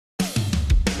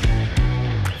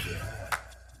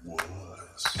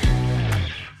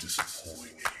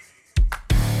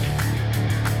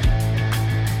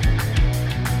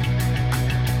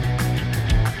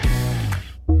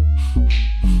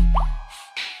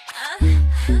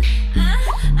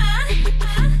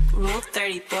Rule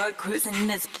 34, cruising in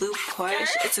this blue Porsche.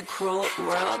 It's a cruel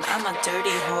world, I'm a dirty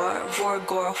whore. War,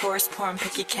 gore, horse porn,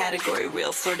 pick your category.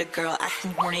 Real Florida girl, acting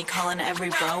horny, calling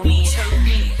every brony. Choke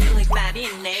me, like Maddie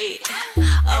and Nate.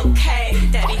 Okay,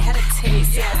 daddy had a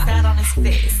taste, yeah, I sat on his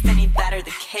face. Then he battered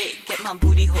the cake, get my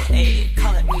booty hole aid.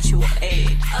 Call it mutual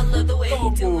aid. I love the way he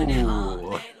doing it all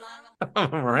day long.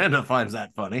 Miranda finds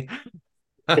that funny.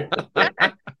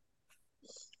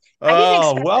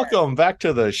 Oh, welcome back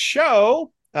to the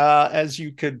show. As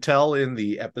you could tell in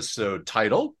the episode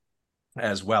title,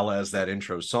 as well as that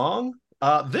intro song,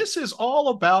 this is all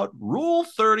about Rule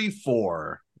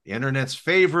 34, the internet's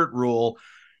favorite rule.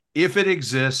 If it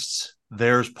exists,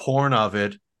 there's porn of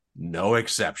it, no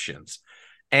exceptions.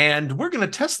 And we're going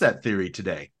to test that theory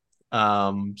today.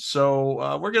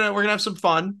 So we're gonna have some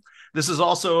fun. This is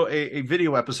also a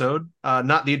video episode,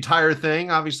 not the entire thing.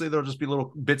 Obviously, there'll just be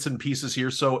little bits and pieces here.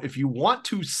 So if you want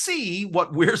to see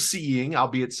what we're seeing,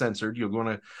 albeit censored, you're going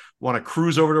to want to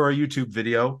cruise over to our YouTube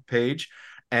video page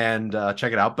and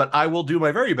check it out. But I will do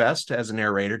my very best as a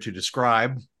narrator to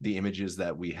describe the images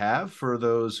that we have for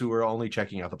those who are only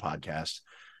checking out the podcast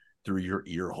through your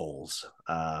ear holes.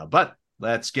 But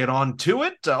let's get on to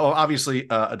it. Obviously,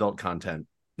 adult content.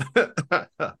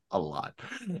 A lot.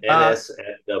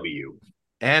 NSFW.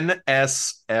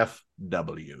 NSFW.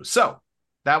 So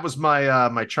that was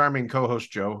my charming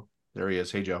co-host Joe. There he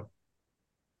is. Hey Joe.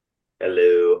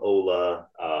 Hello, hola.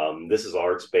 This is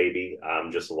Art's baby.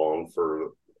 I'm just along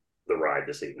for the ride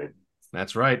this evening.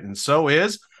 That's right. And so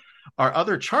is our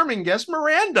other charming guest,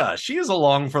 Miranda. She is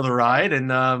along for the ride,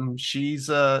 and she's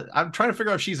I'm trying to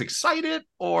figure out if she's excited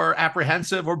or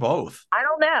apprehensive or both. I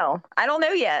don't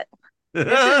know yet.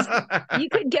 You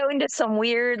could go into some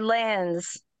weird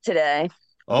lands today.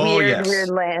 Oh, weird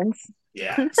lands.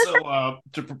 Yeah. So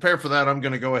to prepare for that, I'm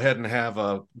going to go ahead and have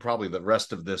probably the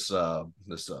rest of this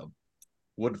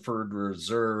Woodford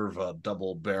Reserve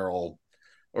double barrel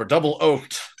or double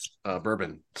oaked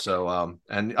bourbon. So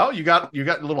and you got a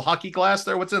little hockey glass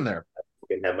there. What's in there? I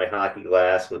can have my hockey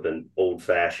glass with an old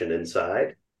fashioned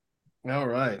inside. All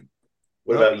right.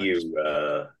 What about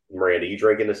you, Miranda? You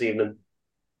drinking this evening?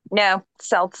 No,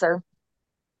 seltzer.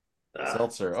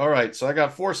 Seltzer. All right. So I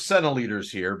got 4 centiliters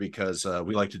here because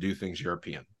we like to do things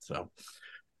European. So,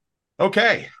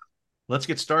 okay, let's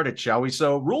get started, shall we?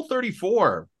 So Rule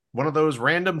 34, one of those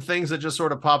random things that just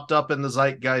sort of popped up in the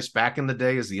zeitgeist back in the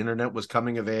day as the internet was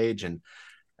coming of age. And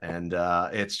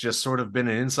it's just sort of been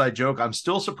an inside joke. I'm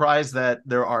still surprised that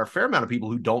there are a fair amount of people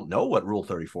who don't know what Rule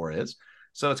 34 is.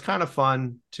 So it's kind of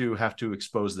fun to have to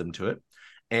expose them to it.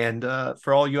 And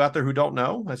for all you out there who don't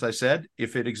know, as I said,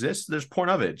 if it exists, there's porn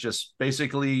of it. Just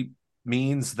basically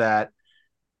means that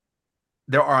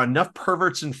there are enough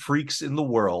perverts and freaks in the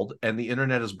world, and the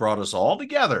internet has brought us all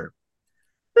together.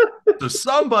 So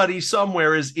somebody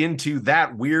somewhere is into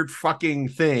that weird fucking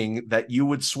thing that you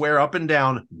would swear up and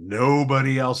down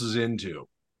nobody else is into.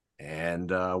 And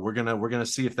we're gonna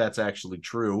see if that's actually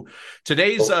true.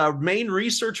 Today's main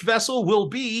research vessel will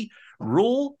be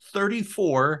Rule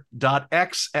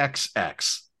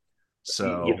 34.xxx.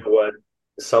 So you know what?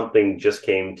 Something just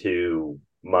came to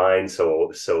mind.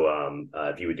 So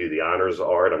if you would do the honors,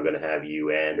 Art, I'm going to have you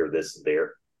enter this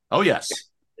there. Oh yes.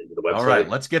 Into the website. All right,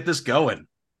 let's get this going.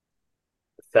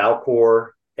 Falcor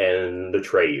and the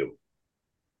Treyu.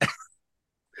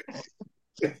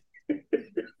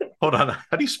 Hold on.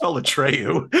 How do you spell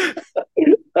Atreyu?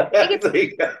 It's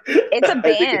a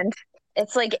band.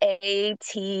 It's like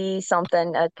A-T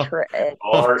something. R-E-Y-U,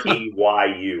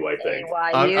 I think.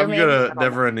 I'm gonna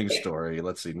never-ending story.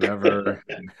 Let's see. Never.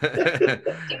 Dude,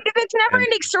 if it's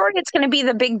never-ending story, it's going to be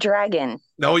the big dragon.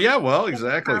 Oh, yeah. Well,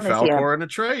 exactly. Falcor and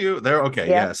Atreyu. There. Okay. Yep.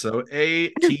 Yeah. So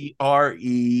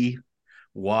A-T-R-E-Y-U.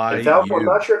 Falcor, I'm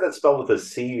not sure if that's spelled with a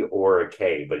C or a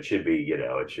K, but it should be,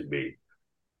 it should be.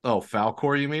 Oh,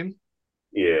 Falcor, you mean?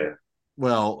 Yeah.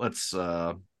 Well, let's see.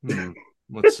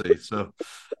 So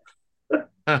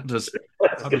how does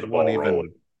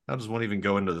one even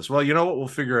go into this? Well, you know what? We'll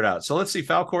figure it out. So let's see.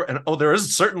 Falcor, and there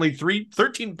is certainly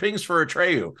 13 pings for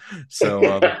Atreyu. So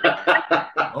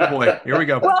oh boy, here we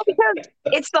go. Well, because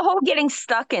it's the whole getting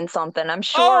stuck in something. I'm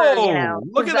sure. Oh,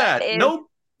 look at that!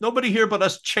 Nobody here but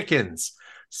us chickens.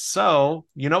 So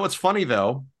you know what's funny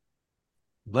though?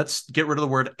 Let's get rid of the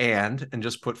word and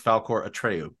just put Falcor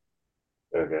Atreyu.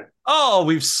 Okay. Oh,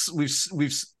 we've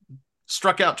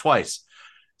struck out twice.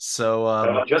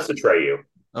 So just Atreyu.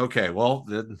 Okay, well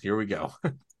then here we go.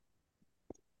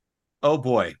 Oh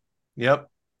boy. Yep.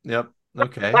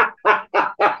 Okay.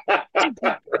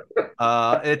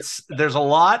 There's a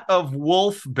lot of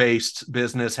wolf-based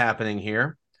business happening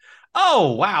here.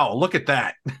 Oh wow, look at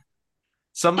that.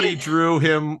 Somebody drew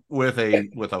him with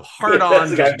a heart That's on,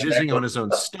 the guy just from jizzing on his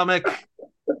own stomach.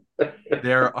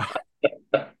 There are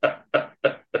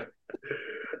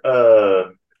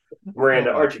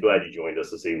Miranda, oh aren't you glad you joined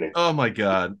us this evening? oh my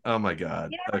god. Oh my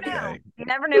god. You never know. Okay. You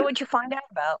never know what you find out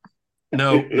about.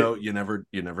 No, you never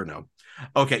know.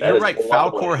 Okay, That you're is right. a lot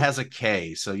of Falcor money. has a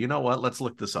K. So you know what? Let's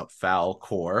look this up.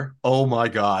 Falcor. Oh my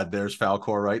god, there's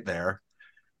Falcor right there.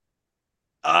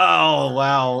 Oh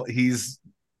wow, he's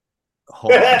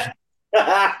hold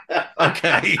on.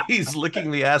 Okay, he's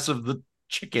licking the ass of the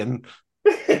chicken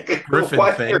griffin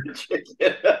Why thing. are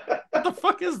chicken? What the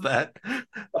fuck is that?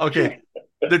 Okay,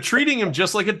 they're treating him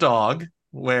just like a dog.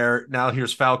 Where now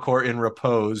here's Falcor in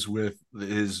repose with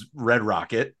his red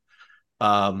rocket.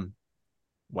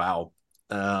 Wow.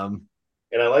 And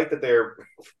I like that they're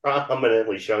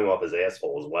prominently showing off his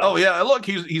asshole as well. Oh yeah, look,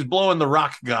 he's blowing the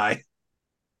rock guy.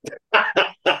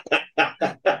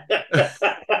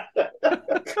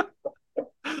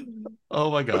 Oh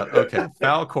my god. Okay,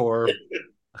 Falcor.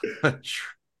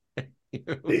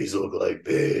 These look like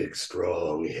big,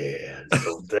 strong hands,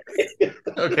 don't they?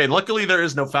 Okay, luckily there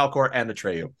is no Falcor and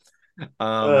Atreyu.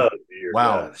 Oh dear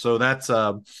Wow. God. So that's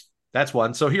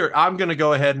one. So here I'm gonna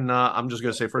go ahead and I'm just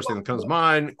gonna say first thing that comes to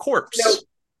mind: corpse. You know,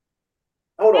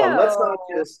 hold on.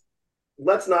 No.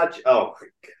 Let's not. Oh, God,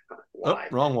 Oh, why?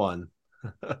 wrong one.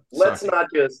 Let's Sorry. not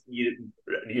just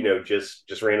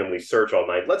just randomly search all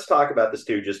night. Let's talk about this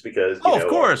too, just because Oh, of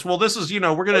course. Well, this is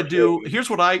we're gonna do. okay. Here's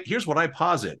what I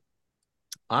posit.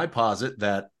 I posit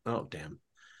that. Oh, damn.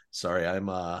 Sorry, I'm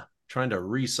trying to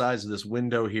resize this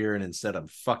window here, and instead I'm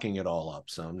fucking it all up.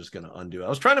 So I'm just gonna undo. I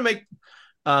was trying to make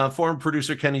former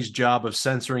producer Kenny's job of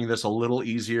censoring this a little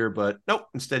easier, but nope.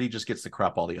 Instead, he just gets to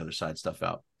crop all the other side stuff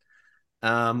out.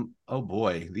 Oh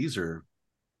boy, these are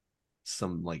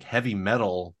some like heavy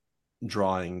metal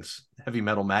drawings, heavy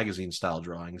metal magazine style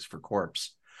drawings for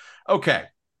corpse. Okay.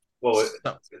 Well,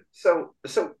 so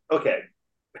okay.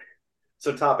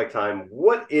 So topic time.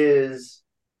 What is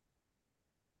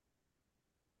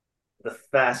the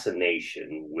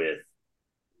fascination with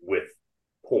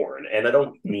porn? And I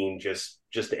don't mean just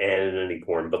anonymity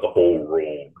porn, but the whole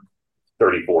Rule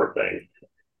 34 thing.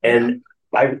 And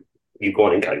you go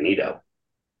on incognito.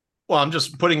 Well, I'm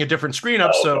just putting a different screen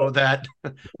up so Okay. that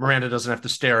Miranda doesn't have to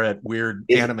stare at weird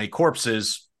anime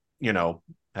corpses,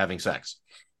 having sex.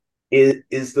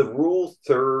 Is the Rule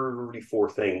 34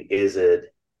 thing, is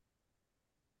it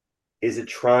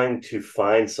trying to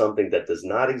find something that does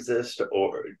not exist,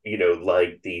 or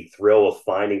like the thrill of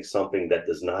finding something that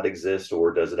does not exist,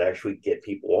 or does it actually get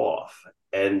people off?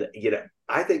 And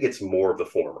I think it's more of the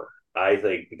former. I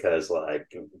think because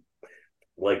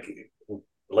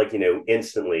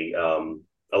instantly,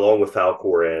 along with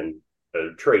Falcor and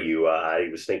Treyu, I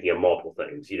was thinking of multiple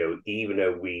things. Even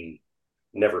though we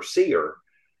never see her,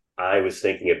 I was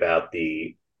thinking about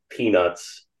the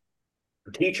Peanuts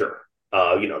teacher, the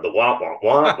womp womp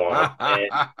womp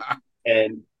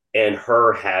womp, and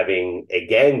her having a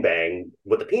gangbang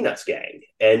with the Peanuts gang.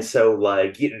 And so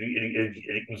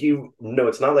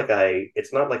it's not like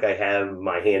I have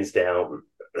my hands down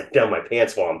my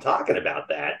pants while I'm talking about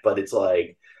that, but it's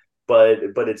like,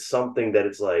 but it's something that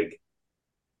it's like,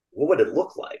 what would it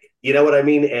look like? You know what I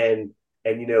mean? And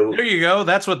there you go.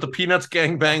 That's what the Peanuts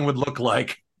gangbang would look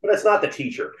like. But that's not the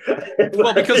teacher.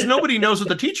 Well, because nobody knows what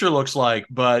the teacher looks like.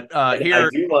 But here,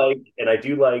 I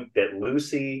do like that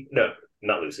Lucy. No,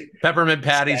 not Lucy. Peppermint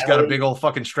Patty's got a big old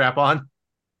fucking strap on.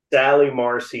 Sally,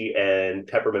 Marcy, and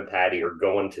Peppermint Patty are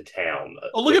going to town.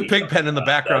 Oh, look at Pigpen in the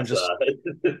background, just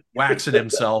waxing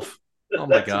himself. Oh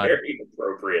my god, very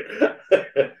appropriate.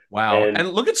 Wow, and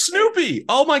look at Snoopy.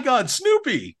 Oh my god,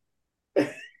 Snoopy.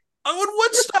 Oh, and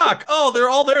Woodstock. Oh, they're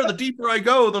all there. The deeper I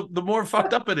go, the more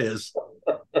fucked up it is.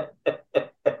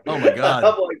 Oh my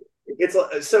god. It's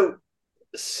like,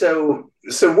 so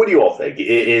what do you all think?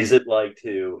 Is it like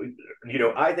to,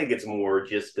 I think it's more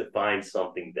just to find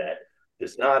something that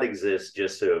does not exist,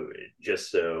 just so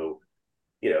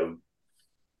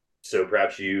so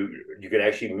perhaps you can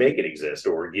actually make it exist,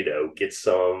 or get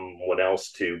someone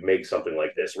else to make something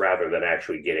like this rather than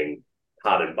actually getting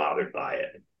hot and bothered by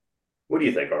it. What do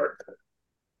you think, Art?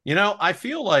 I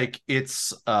feel like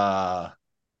I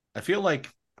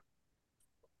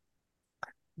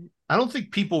don't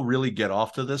think people really get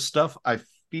off to this stuff.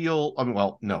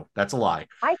 Well, no, that's a lie.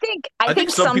 I think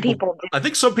some people do. I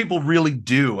think some people really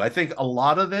do. I think a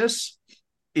lot of this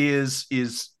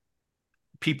is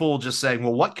people just saying,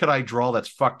 well, what could I draw that's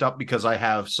fucked up because I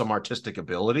have some artistic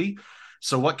ability?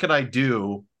 So what could I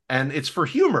do? And it's for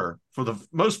humor for the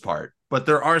most part. But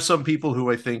there are some people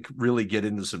who I think really get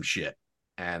into some shit.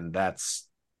 And that's,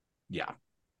 yeah.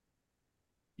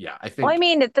 Yeah, I Well, I think.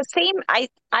 mean, it's the same.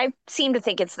 I seem to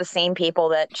think it's the same people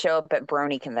that show up at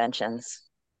brony conventions.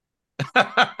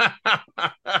 Like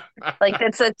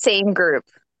that's the same group.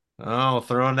 Oh,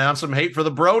 throwing down some hate for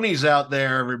the bronies out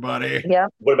there, everybody. Yeah.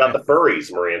 What about the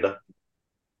furries, Miranda?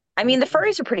 I mean, the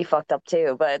furries are pretty fucked up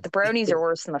too, but the bronies are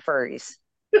worse than the furries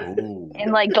Ooh.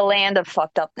 in like the land of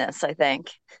fucked upness, I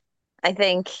think. I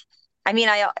think, I mean,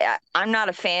 I'm not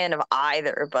a fan of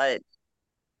either, but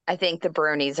I think the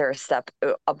bronies are a step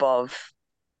above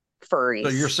So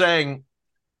furries. you're saying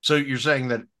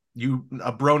that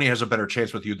a brony has a better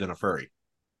chance with you than a furry.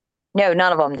 No,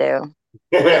 none of them do.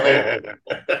 Really.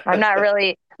 I'm not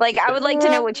really like I would like to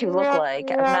know what you look like.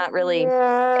 I'm not really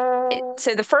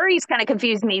so the furries kind of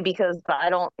confused me because I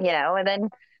don't, and then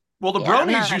Well, the yeah, I'm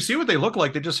bronies, you not see what they look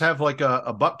like. They just have like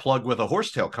a butt plug with a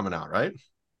horsetail coming out, right?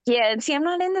 yeah, and see I'm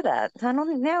not into that. I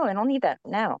don't need that.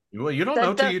 No. Well, you don't The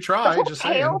know till you the try. whole Just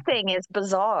tail saying. thing is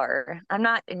bizarre. I'm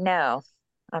not no.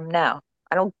 No.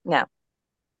 I don't no.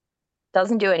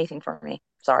 Doesn't do anything for me.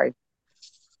 Sorry.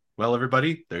 Well,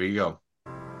 everybody, there you go.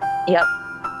 Yep.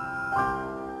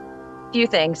 Few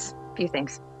things. Few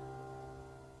things.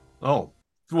 Oh,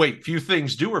 wait, few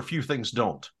things do or few things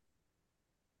don't.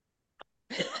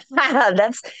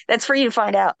 That's for you to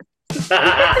find out.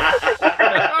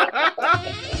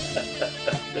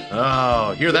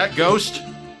 Oh, hear that, ghost?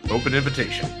 Open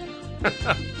invitation.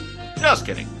 Just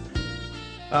kidding.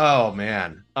 Oh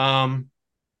man.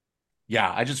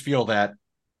 Yeah, I just feel that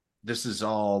this is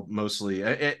all mostly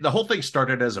the whole thing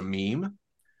started as a meme,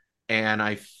 and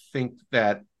I think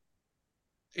that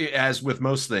as with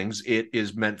most things, it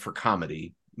is meant for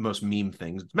comedy. Most meme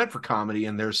things, it's meant for comedy,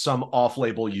 and there's some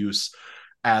off-label use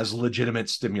as legitimate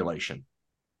stimulation.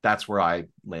 That's where I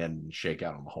land and shake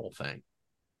out on the whole thing.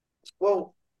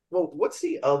 well, what's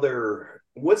the other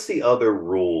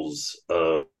rules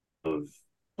of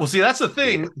Well, see, that's the yeah.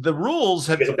 thing. The rules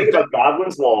have Because I'm thinking about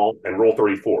Godwin's Law and Rule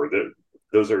 34.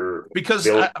 Those are because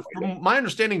from my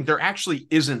understanding, there actually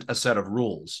isn't a set of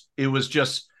rules. It was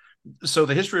just so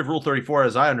the history of Rule 34,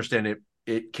 as I understand it,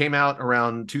 it came out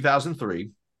around 2003,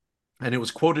 and it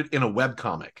was quoted in a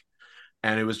webcomic,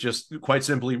 and it was just quite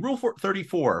simply Rule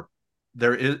 34.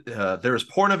 There is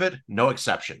porn of it, no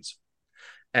exceptions.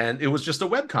 And it was just a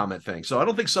webcomic thing. So I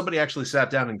don't think somebody actually sat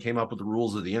down and came up with the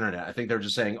rules of the internet. I think they're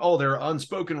just saying, oh, there are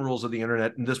unspoken rules of the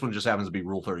internet, and this one just happens to be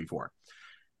Rule 34.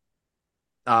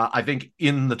 I think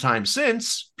in the time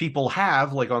since, people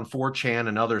have, like on 4chan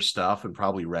and other stuff, and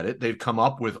probably Reddit, they've come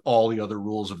up with all the other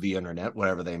rules of the internet,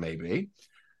 whatever they may be.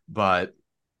 But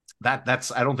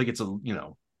that's I don't think it's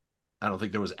I don't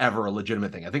think there was ever a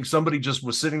legitimate thing. I think somebody just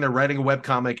was sitting there writing a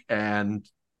webcomic, and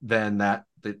then that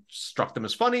it struck them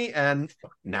as funny, and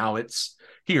now it's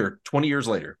here 20 years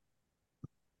later.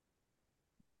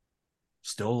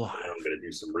 Still alive. I'm going to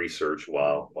do some research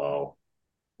while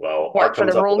What, Art for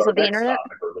the comes up with rules our of the next internet?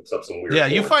 topic or looks up some weird. Yeah,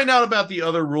 you porn. find out about the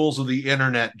other rules of the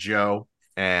internet, Joe,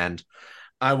 and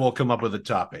I will come up with a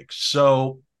topic.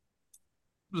 So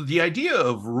the idea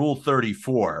of Rule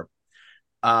 34,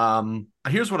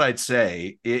 here's what I'd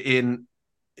say.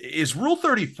 Is Rule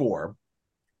 34,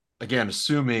 again,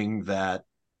 assuming that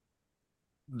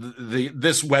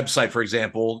this website, for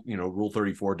example,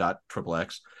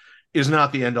 rule34.xxx is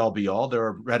not the end all be all. There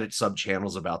are Reddit sub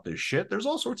channels about this shit. There's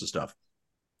all sorts of stuff.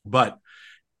 But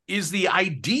is the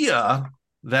idea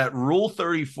that Rule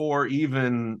 34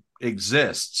 even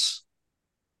exists,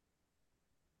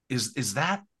 is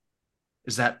that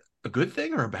a good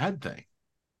thing or a bad thing?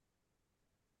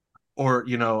 Or,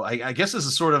 I guess this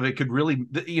is sort of, it could really,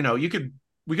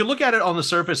 we could look at it on the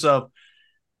surface of,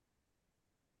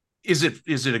 is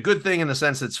it a good thing in the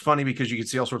sense that it's funny because you can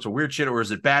see all sorts of weird shit, or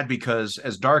is it bad because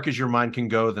as dark as your mind can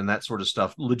go, then that sort of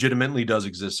stuff legitimately does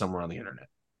exist somewhere on the internet?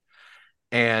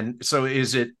 And so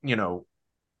is it,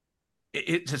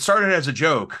 it started as a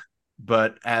joke,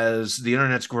 but as the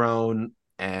internet's grown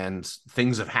and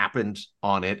things have happened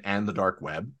on it and the dark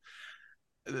web,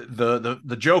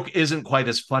 the joke isn't quite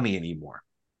as funny anymore.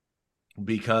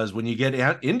 Because when you get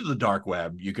out into the dark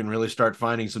web, you can really start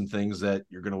finding some things that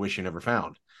you're going to wish you never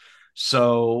found.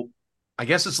 So I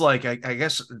guess it's like, I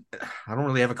guess I don't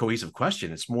really have a cohesive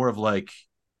question. It's more of like,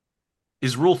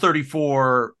 is Rule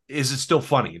 34, is it still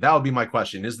funny? That would be my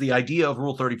question. Is the idea of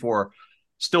Rule 34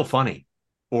 still funny?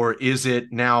 Or is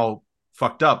it now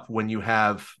fucked up when you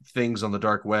have things on the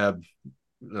dark web,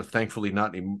 thankfully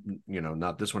not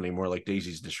this one anymore, like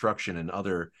Daisy's Destruction and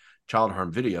other child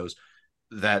harm videos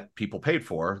that people paid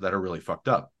for that are really fucked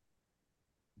up?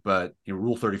 But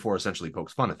Rule 34 essentially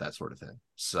pokes fun at that sort of thing.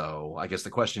 So I guess the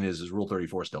question is Rule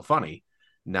 34 still funny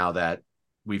now that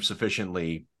we've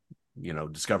sufficiently,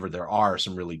 discovered there are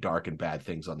some really dark and bad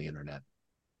things on the internet?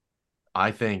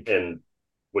 I think. And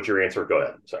what's your answer? Go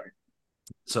ahead. Sorry.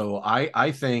 So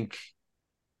I think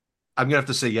I'm gonna have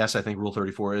to say yes. I think Rule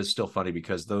 34 is still funny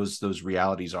because those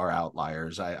realities are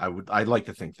outliers. I'd like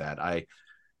to think that I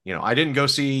didn't go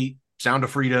see Sound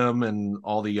of Freedom and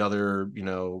all the other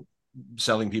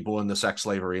selling people into sex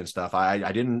slavery and stuff.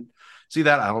 I didn't see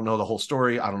that. I don't know the whole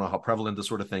story. I don't know how prevalent this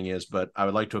sort of thing is, but I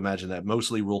would like to imagine that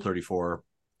mostly Rule 34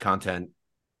 content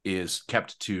is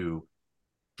kept to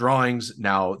drawings.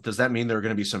 Now, does that mean there are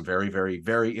going to be some very, very,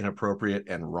 very inappropriate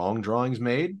and wrong drawings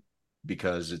made?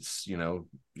 Because it's,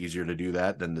 easier to do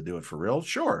that than to do it for real?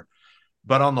 Sure.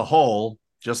 But on the whole,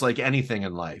 just like anything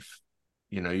in life,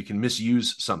 you can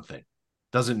misuse something.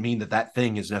 Doesn't mean that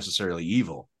thing is necessarily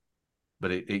evil,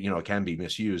 but it can be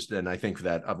misused. And I think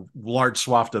that a large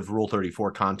swath of Rule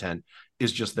 34 content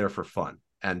is just there for fun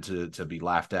and to be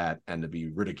laughed at and to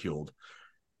be ridiculed.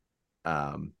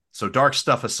 So dark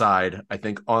stuff aside, I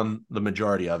think on the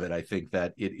majority of it, I think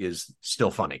that it is still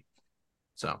funny.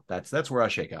 So that's where I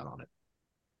shake out on it.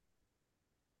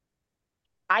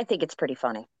 I think it's pretty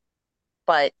funny,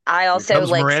 but I also comes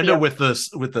like Miranda with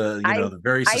the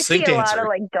very succinct answer.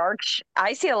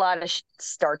 I see a lot of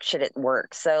dark shit at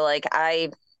work, so like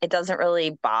it doesn't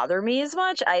really bother me as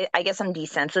much. I guess I'm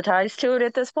desensitized to it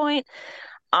at this point.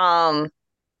 I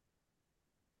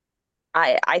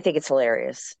think it's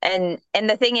hilarious, and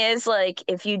the thing is, like,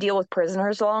 if you deal with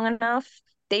prisoners long enough,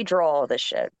 they draw all this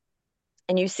shit,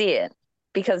 and you see it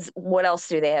because what else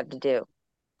do they have to do?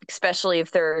 Especially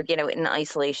if they're in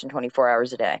isolation 24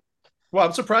 hours a day. Well,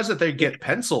 I'm surprised that they get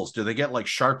pencils. Do they get like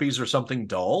Sharpies or something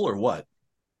dull or what?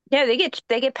 Yeah, they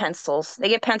get pencils. They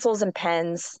get pencils and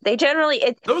pens. They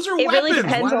generally those are weapons.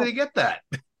 Really why do they get that?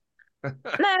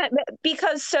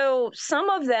 Because some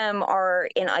of them are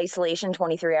in isolation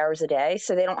 23 hours a day,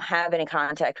 so they don't have any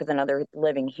contact with another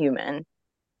living human.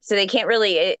 So they can't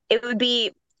really. It would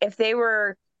be if they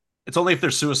were. It's only if they're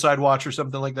suicide watch or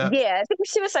something like that. Yeah, if they're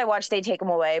suicide watch, they take them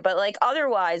away. But like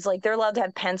otherwise, like they're allowed to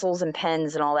have pencils and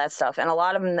pens and all that stuff. And a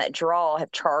lot of them that draw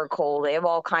have charcoal. They have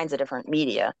all kinds of different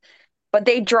media. But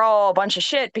they draw a bunch of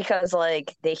shit because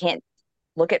like they can't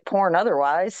look at porn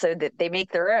otherwise, so that they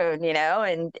make their own,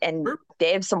 and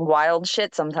they have some wild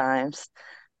shit sometimes.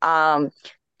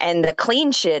 And the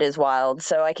clean shit is wild.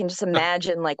 So I can just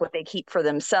imagine like what they keep for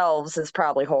themselves is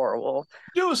probably horrible.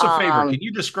 Do us a favor. Can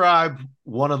you describe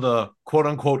one of the quote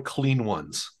unquote clean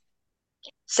ones?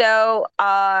 So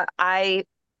I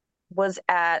was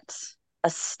at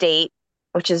a state,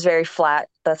 which is very flat.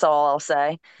 That's all I'll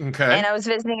say. Okay. And I was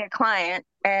visiting a client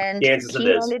and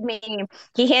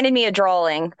he handed me a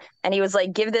drawing and he was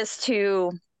like, give this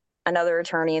to another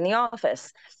attorney in the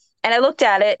office. And I looked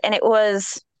at it and it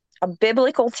was a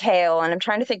biblical tale, and I'm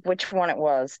trying to think which one it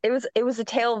was. It was a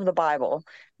tale of the Bible,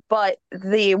 but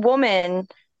the woman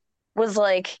was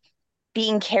like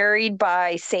being carried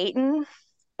by Satan,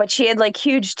 but she had like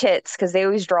huge tits because they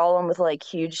always draw them with like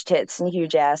huge tits and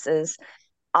huge asses.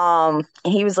 And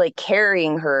he was like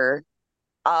carrying her,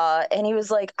 and he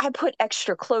was like, I put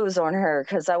extra clothes on her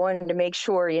because I wanted to make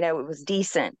sure it was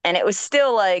decent, and it was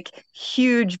still like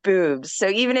huge boobs. So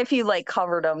even if you like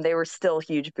covered them, they were still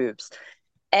huge boobs.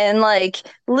 And like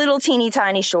little teeny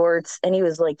tiny shorts. And he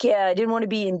was like, yeah, I didn't want to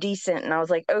be indecent. And I was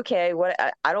like, okay, what?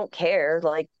 I don't care.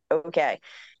 Like, okay.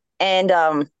 And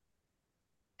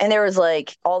there was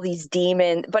like all these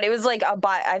demons, but it was like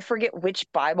I forget which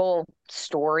Bible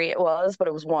story it was, but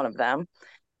it was one of them.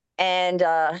 And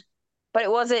but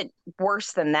it wasn't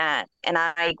worse than that. And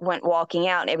I went walking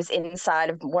out and it was inside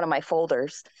of one of my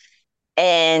folders.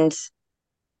 And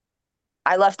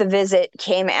I left the visit,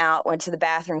 came out, went to the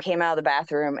bathroom, came out of the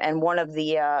bathroom, and one of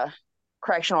the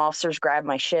correctional officers grabbed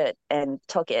my shit and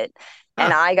took it.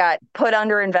 And I got put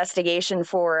under investigation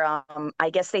for,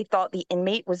 I guess they thought the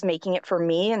inmate was making it for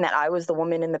me and that I was the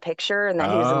woman in the picture and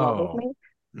that he was in love with me.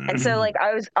 And so like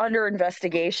I was under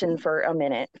investigation for a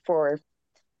minute for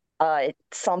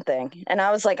something. And I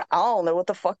was like, I don't know what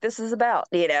the fuck this is about,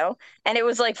 And it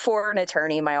was like for an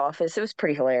attorney in my office. It was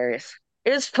pretty hilarious. It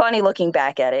was funny looking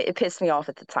back at it. It pissed me off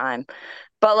at the time.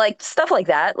 But like stuff like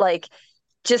that, like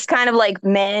just kind of like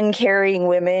men carrying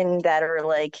women that are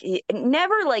like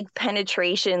never like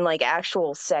penetration, like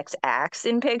actual sex acts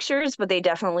in pictures, but they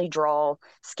definitely draw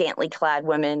scantily clad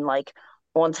women like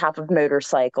on top of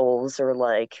motorcycles or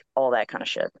like all that kind of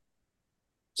shit.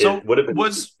 So it would have been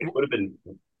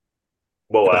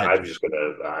well, I was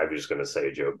just gonna say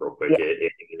a joke real quick. Yeah.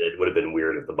 It would have been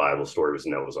weird if the Bible story was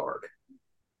Noah's Ark.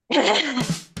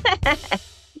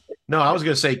 No, I was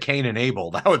going to say Cain and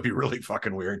Abel. That would be really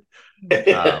fucking weird.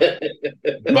 No,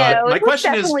 my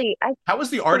question is, how was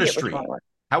the artistry?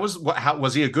 How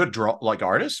was he a good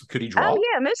artist? Could he draw? Oh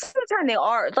yeah, most of the time they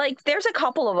are. Like there's a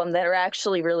couple of them that are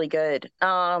actually really good.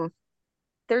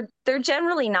 They're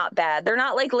generally not bad. They're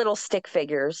not like little stick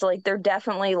figures. Like they're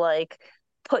definitely like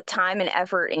put time and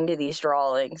effort into these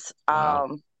drawings.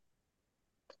 Wow.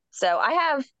 So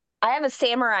I have a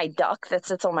samurai duck that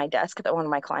sits on my desk that one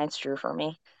of my clients drew for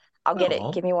me. I'll get it.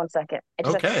 Oh, Give me 1 second. I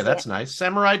just have to okay, stand. that's nice.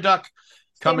 Samurai Duck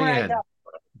coming Samurai in. duck.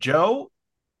 Joe,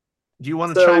 do you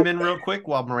want to So chime in real quick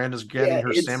while Miranda's getting yeah,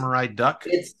 her Samurai Duck?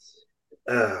 it's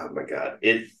oh my god,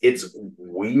 it's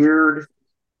weird.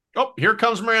 Oh, here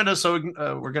comes Miranda. So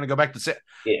we're going to go back to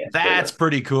Yeah, that's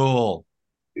pretty cool.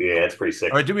 yeah, it's pretty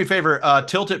sick. All right, do me a favor.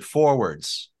 Tilt it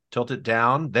forwards. Tilt it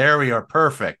down. There we are.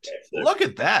 Perfect. Look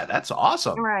at that. That's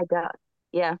awesome. Samurai duck.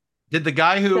 Yeah. Did the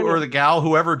guy or the gal,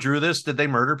 whoever drew this, did they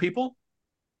murder people?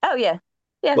 Oh yeah.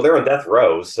 Yeah. Well, they're on death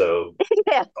row, so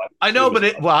Yeah. I know, but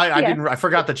I didn't. I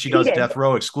forgot that she does Yeah. death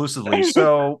row exclusively.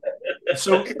 So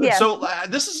Yeah.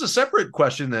 this is a separate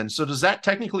question then. So does that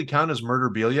technically count as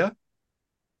murderabilia?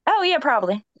 Oh yeah,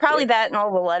 probably that and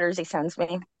all the letters he sends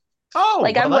me. Oh,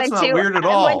 like well, that's not weird at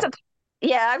all.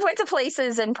 I've went to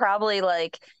places and probably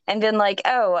and been like,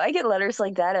 oh, I get letters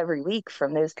like that every week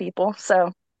from those people.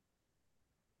 So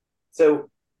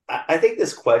I think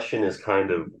this question is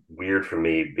kind of weird for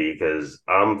me because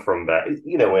I'm from back,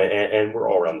 and we're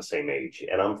all around the same age,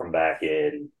 and I'm from back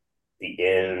in the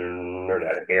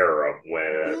internet era when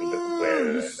I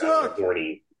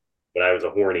was a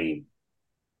horny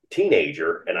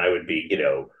teenager, and I would be,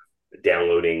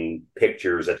 downloading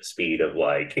pictures at the speed of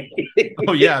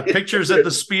oh yeah, pictures at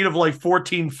the speed of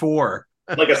 14.4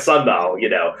 like a sundial,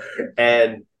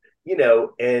 and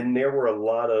and there were a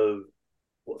lot of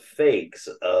fakes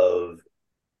of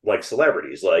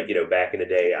celebrities, back in the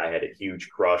day I had a huge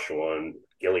crush on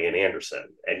Gillian Anderson,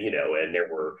 and and there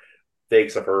were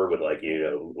fakes of her with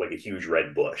a huge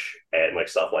red bush and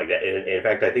stuff like that, and in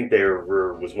fact I think there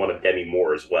was one of Demi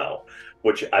Moore as well,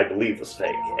 which I believe was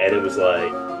fake, and it was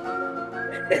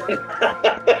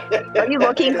are you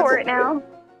looking for it now?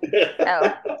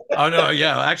 Oh no,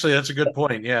 yeah, actually that's a good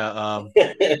point. Yeah.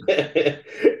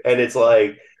 And it's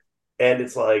like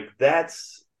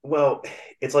that's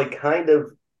it's kind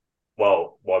of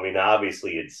I mean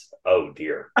obviously it's oh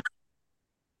dear.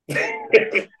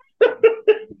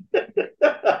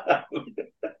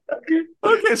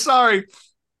 Okay, sorry.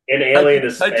 An alien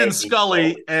is typed in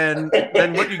Scully, and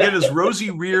then what you get is Rosie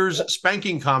Rear's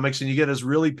spanking comics, and you get his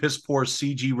really piss poor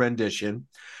CG rendition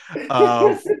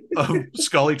of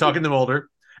Scully talking to Mulder,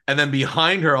 and then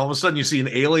behind her, all of a sudden, you see an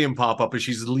alien pop up as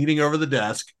she's leaning over the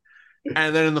desk,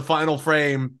 and then in the final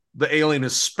frame, the alien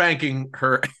is spanking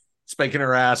her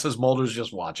ass as Mulder's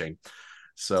just watching.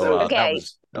 So okay,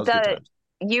 that was good times.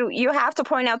 You have to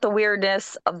point out the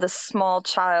weirdness of the small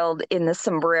child in the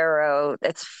sombrero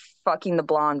that's fucking the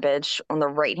blonde bitch on the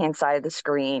right-hand side of the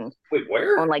screen. Wait,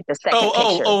 where? On the second picture.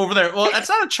 Oh, over there. Well, that's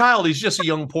not a child. He's just a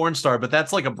young porn star, but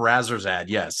that's like a Brazzers ad.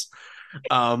 Yes.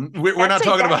 We're not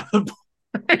talking about.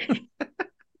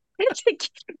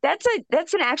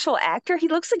 That's an actual actor. He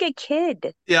looks like a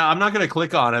kid. Yeah, I'm not going to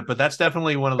click on it, but that's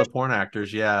definitely one of the porn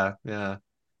actors. Yeah.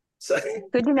 So,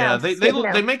 good to know.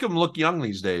 Yeah, they make them look young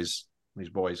these days. These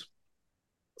boys.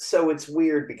 So it's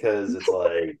weird because it's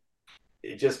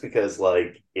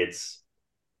it's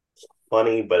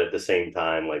funny, but at the same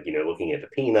time, looking at the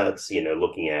Peanuts,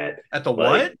 looking at the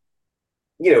what?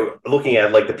 Looking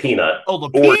at the Peanut. Oh, the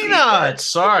Peanuts.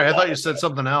 Sorry, I thought you said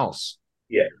something else.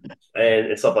 Yeah,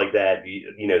 and stuff like that.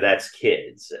 That's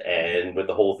kids, and with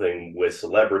the whole thing with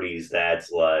celebrities,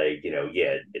 that's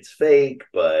it's fake,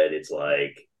 but it's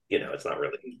it's not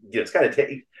really. It's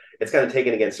kind of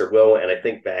taken against their will, and I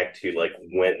think back to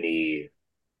when the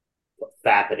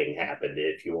fappening happened,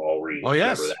 if you all read. Oh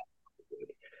yes. That.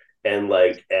 And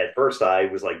at first I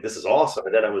was this is awesome,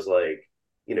 and then I was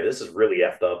this is really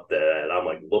effed up. That I'm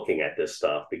looking at this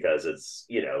stuff because it's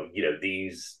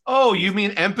these. Oh, you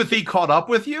mean empathy caught up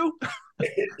with you?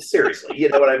 Seriously, you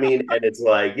know what I mean? And it's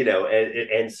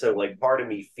and so part of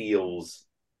me feels.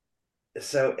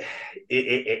 So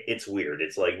it's weird.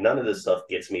 It's none of this stuff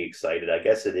gets me excited. I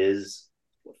guess it is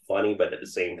funny, but at the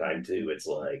same time too, it's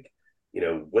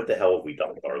what the hell have we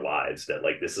done with our lives that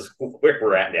this is where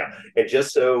we're at now? And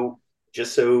just so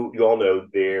you all know,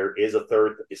 there is a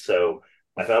third. So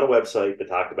I found a website that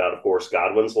talked about, of course,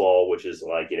 Godwin's Law, which is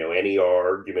any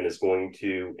argument is going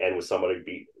to end with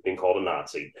somebody being called a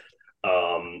Nazi.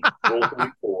 Rule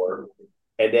 34.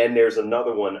 And then there's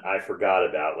another one I forgot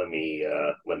about. Let me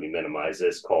minimize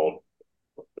this, called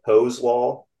Poe's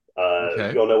Law.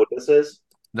 Okay. You all know what this is?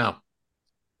 No.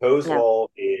 Poe's Law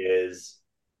is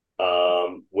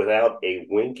without a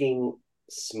winking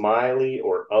smiley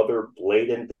or other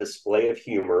blatant display of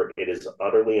humor, it is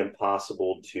utterly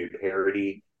impossible to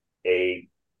parody a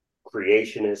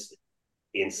creationist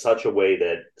in such a way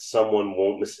that someone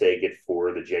won't mistake it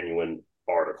for the genuine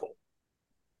article.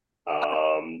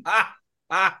 I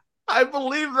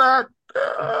believe that.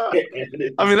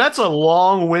 I mean, that's a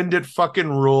long-winded fucking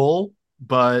rule,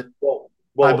 but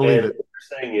I believe it. What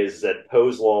you're saying is that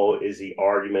Poe's Law is the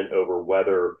argument over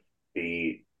whether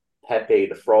the Pepe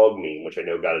the Frog meme, which I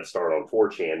know got its start on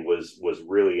 4chan, was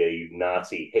really a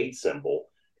Nazi hate symbol,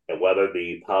 and whether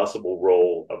the possible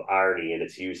role of irony in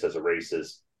its use as a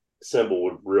racist symbol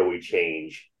would really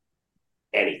change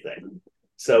anything.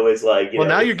 So it's like,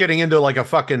 now you're getting into like a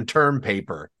fucking term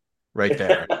paper right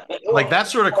there. Like that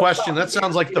sort of question, that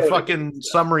sounds like the fucking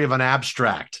summary of an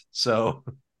abstract. So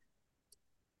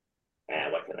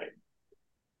what can I?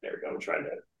 There we go. I'm trying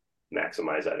to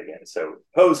maximize that again. So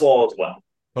Poe's Law as well.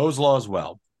 Poe's Law as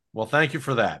well. Well, thank you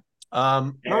for that.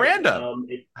 Miranda,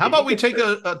 how about we take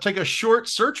a short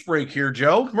search break here,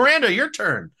 Joe? Miranda, your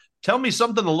turn. Tell me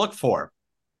something to look for.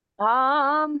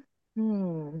 Let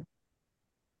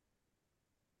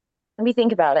me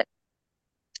think about it.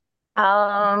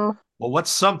 Well, what's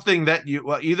something that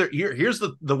you either here's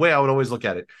the way I would always look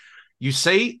at it. You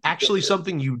say actually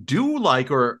something you do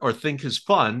like or think is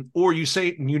fun, or you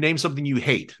name something you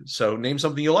hate. So name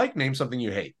something you like, name something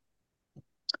you hate.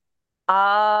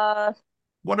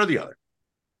 One or the other.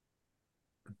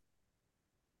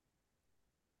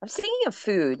 I'm thinking of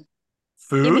food.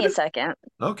 Food? Give me a second.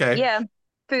 Okay. Yeah.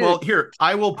 Food. Well, here,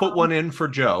 I will put one in for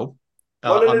Joe.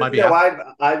 On my behalf.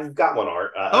 I've got one,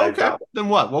 Art. Okay. Then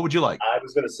what? What would you like? I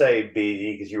was going to say,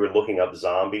 because you were looking up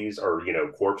zombies or,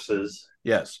 corpses.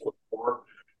 Yes.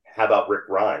 How about Rick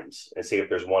Grimes and see if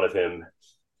there's one of him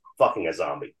fucking a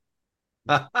zombie?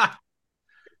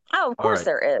 Oh, of course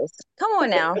there is. Come on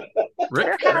now.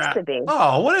 There has to be.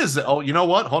 Oh, what is it? Oh, you know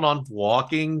what? Hold on.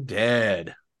 Walking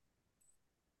Dead.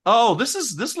 Oh,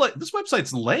 this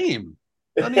website's lame.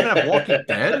 Doesn't even have Walking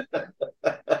Dead.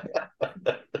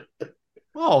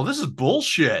 Oh, this is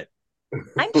bullshit.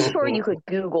 I'm sure you could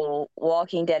Google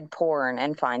Walking Dead porn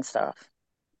and find stuff.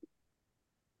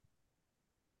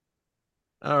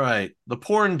 All right. The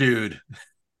porn dude.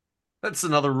 That's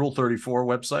another Rule 34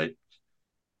 website.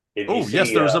 Oh,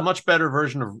 yes, there's a much better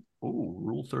version of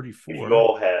Rule 34. You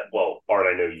all had, Art,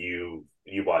 I know you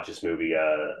watch this movie,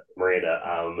 Miranda,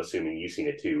 I'm assuming you've seen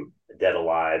it too, Dead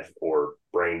Alive or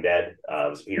Brain Dead. It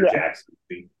was Peter Jackson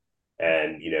movie.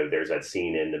 And, there's that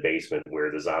scene in the basement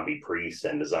where the zombie priest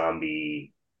and the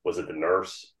zombie, was it the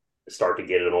nurse, start to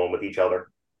get it on with each other?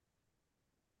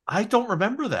 I don't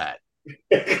remember that.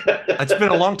 It's been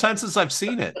a long time since I've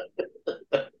seen it.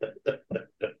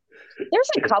 There's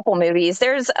a couple movies.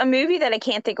 There's a movie that I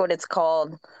can't think what it's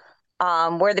called,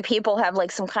 where the people have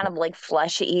like some kind of like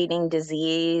flesh-eating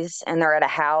disease and they're at a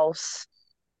house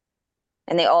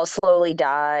and they all slowly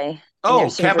die. Oh,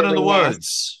 Cabin in the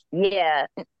Woods. Yeah.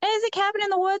 Is it Cabin in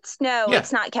the Woods? No,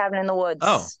 it's not Cabin in the Woods.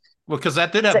 Oh, well, because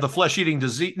that did have the flesh-eating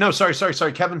disease. No, sorry.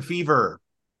 Cabin Fever.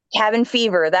 Cabin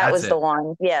Fever. That was the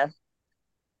one. Yeah.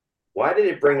 Why did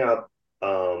it bring up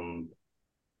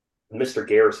Mr.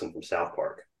 Garrison from South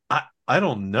Park? I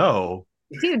don't know.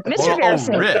 Dude, Mr.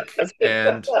 Garrison. Rick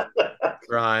and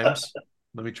Grimes.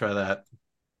 Let me try that.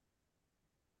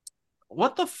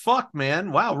 What the fuck,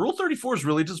 man? Wow, Rule 34 is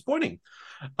really disappointing.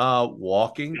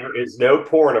 Walking. There is no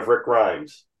porn of Rick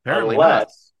Grimes. Apparently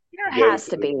unless not. There has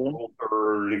to be. Rule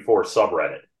 34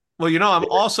 subreddit. Well, I'm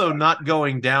also not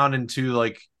going down into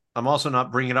I'm also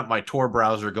not bringing up my Tor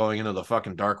browser going into the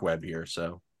fucking dark web here.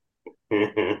 So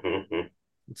let's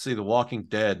see, The Walking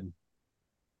Dead.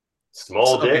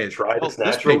 Small dick, try this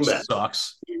natural method.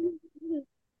 Sucks.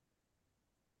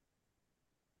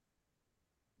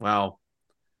 Wow.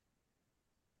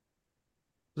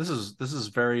 This is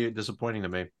very disappointing to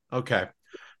me. Okay.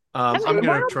 I'm going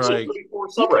to try.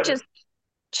 You could just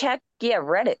check,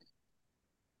 Reddit.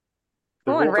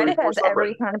 Come on, Reddit has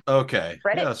every kind of. Okay.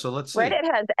 Reddit, so let's see. Reddit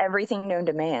has everything known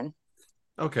to man.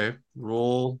 Okay.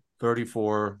 Rule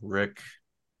 34, Rick.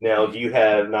 Now, do you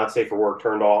have not safe for work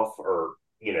turned off, or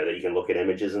that you can look at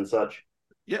images and such?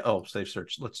 Yeah. Oh, safe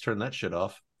search. Let's turn that shit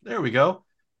off. There we go.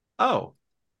 Oh.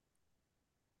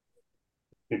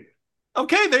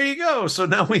 Okay, there you go. So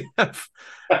now we have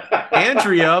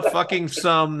Andrea fucking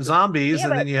some zombies,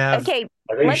 and then you have. Okay,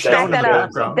 let's back that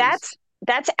up.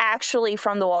 That's actually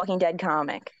from the Walking Dead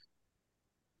comic.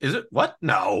 Is it? What?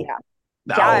 No. Yeah.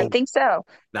 No. Yeah, I think so.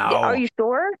 No. Are you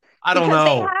sure? I don't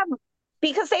know.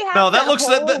 Because they have. No, that looks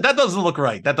that doesn't look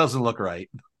right. That doesn't look right.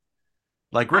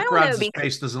 Like I Rick don't know, Grimes'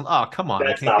 face doesn't. Oh, come on!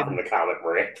 That's I can't not from the comic,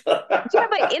 Miranda. Yeah,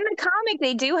 but in the comic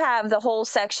they do have the whole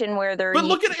section where they're. But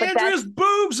look at but Andrea's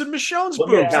boobs and Michonne's Look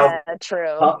boobs. at how yeah,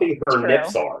 true. puffy her True.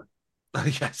 nips are.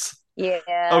 Yes. Yeah.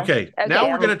 Okay. Now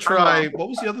we're gonna I'm try. wrong. What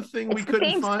was the other thing we It's the couldn't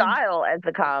same find? style as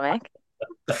the comic.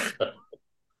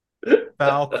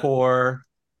 Falcor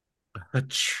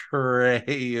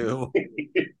Atreyu.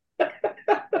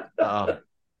 Oh,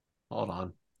 hold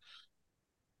on.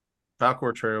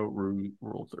 Falcor Atreyu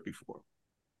Rule 34.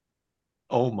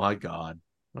 Oh my God!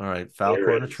 All right,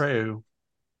 Falcor and Atreyu.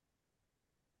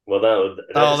 Well, no,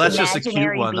 Oh, that's just a cute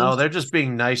Imaginary one. Oh, beast. they're just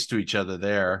being nice to each other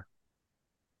there.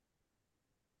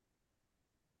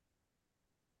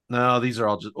 No, these are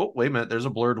all just. Oh, wait a minute. There's a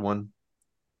blurred one.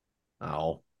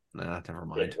 Oh, nah, never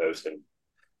mind. toasting.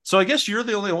 So I guess you're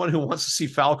the only one who wants to see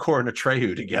Falcor and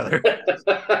Atreyu together.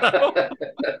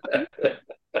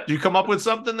 Do you come up with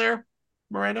something there,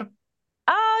 Miranda?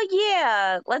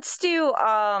 Yeah. Let's do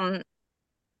I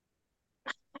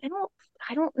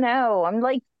don't know. I'm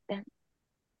like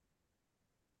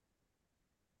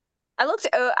I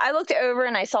looked over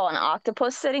and I saw an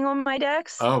octopus sitting on my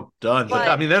decks. Oh, done. But,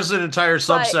 I mean, there's an entire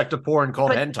subsect of porn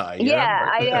called hentai. Yeah,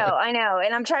 I know.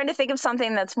 And I'm trying to think of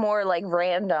something that's more like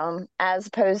random as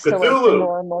opposed to like the Cthulhu.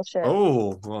 normal shit.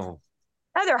 Oh, well.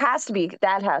 Oh, there has to be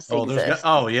that has to exist.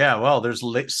 Yeah. Well, there's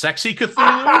sexy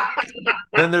Cthulhu.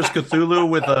 Then there's Cthulhu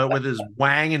with his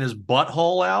wang and his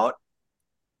butthole out.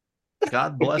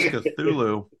 God bless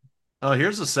Cthulhu. Oh,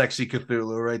 here's a sexy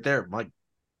Cthulhu right there.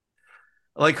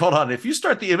 Like, hold on. If you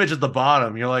start the image at the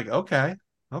bottom, you're like, okay.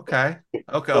 Like,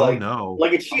 Oh no,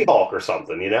 like a She-Hulk or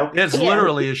something, you know? It's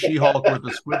literally a She-Hulk with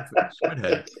a squid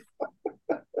head.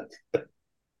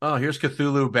 Oh, here's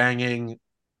Cthulhu banging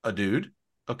a dude.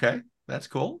 Okay, that's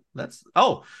cool.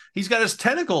 He's got his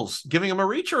tentacles giving him a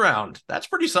reach around. That's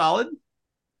pretty solid.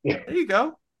 There you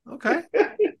go. Okay.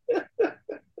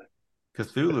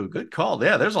 Cthulhu, good call.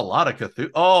 Yeah, there's a lot of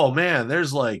Cthulhu. Oh man,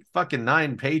 there's like fucking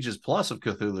 9 pages plus of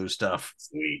Cthulhu stuff.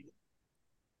 Sweet.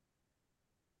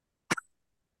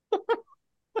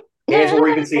 Here's where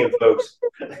we can see him, folks.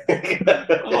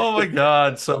 Oh my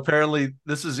God. So apparently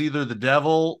this is either the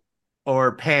devil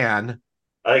or Pan.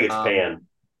 I think it's Pan.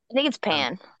 I think it's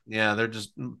Pan. Yeah, they're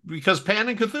just because Pan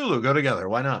and Cthulhu go together.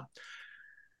 Why not?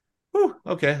 Whew,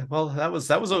 okay. Well, that was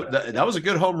a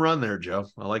good home run there, Joe.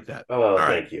 I like that. Oh,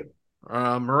 thank you.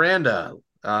 Miranda.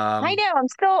 I know.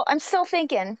 I'm still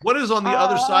thinking. What is on the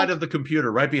other side of the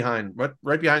computer, right behind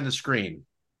the screen,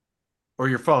 or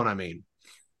your phone? I mean,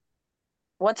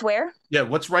 what's where? Yeah,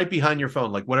 what's right behind your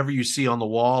phone? Like whatever you see on the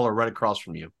wall or right across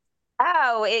from you.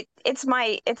 Oh, it's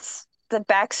the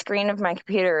back screen of my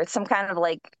computer. It's some kind of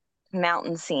like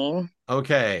mountain scene.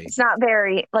 Okay. It's not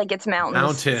very it's mountains.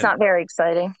 Mountain. It's not very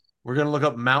exciting. We're gonna look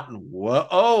up mountain. What?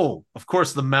 Oh, of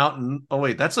course the mountain. Oh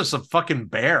wait, that's just a fucking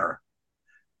bear.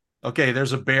 Okay,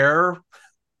 there's a bear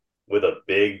with a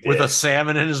big dick. With a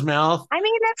salmon in his mouth. I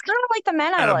mean, that's kind of like the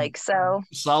men I like. So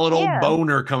solid old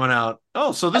boner coming out.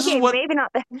 Oh, so this is what? Maybe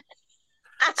not.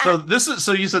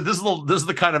 So you said this is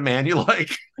the kind of man you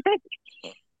like.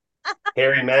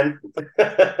 Hairy men.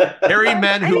 Hairy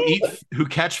men who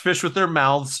catch fish with their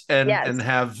mouths and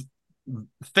have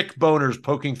thick boners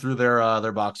poking through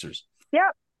their boxers.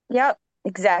 Yep,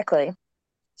 exactly.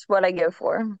 It's what I go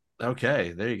for.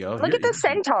 Okay, there you go. Look at the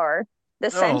centaur. The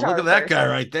centaur. Look at that guy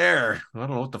right there. I don't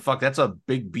know what the fuck. That's a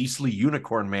big beastly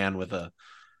unicorn man with the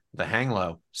hang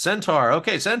low. Centaur.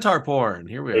 Okay, centaur porn.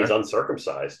 Here we are. He's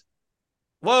uncircumcised.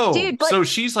 Whoa. Dude, so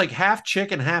she's like half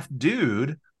chick and half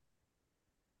dude.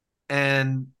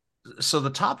 And so the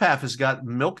top half has got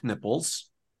milk nipples.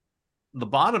 The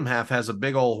bottom half has a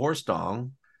big old horse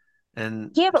dong.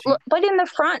 And but in the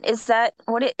front, is that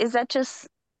just,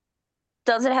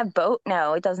 does it have both?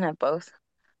 No, it doesn't have both.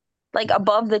 Like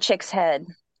above the chick's head.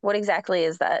 What exactly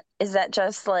is that? Is that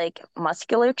just like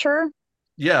musculature?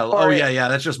 Yeah. Yeah.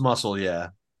 That's just muscle. Yeah.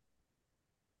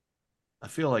 I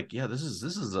feel like, this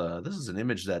is an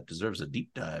image that deserves a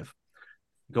deep dive.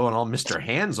 Going all Mr.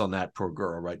 Hands on that poor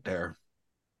girl right there.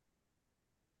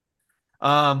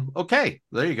 Okay,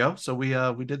 there you go. So we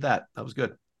did that. That was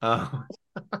good. Art,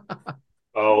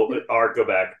 go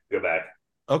back.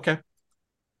 Okay.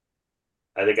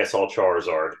 I think I saw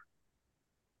Charizard.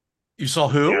 You saw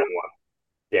who?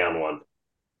 Down one.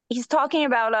 He's talking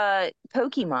about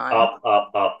Pokemon.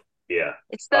 Up. Yeah.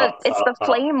 It's the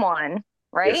flame one,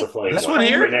 right? It's the flame this one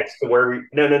here? Right next to where we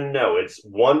No. It's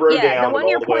one row down. The one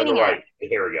you're pointing at. Right.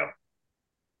 Here we go.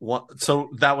 What? So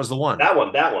that was the one. That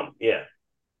one. Yeah.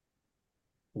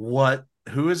 What?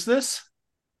 Who is this?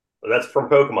 That's from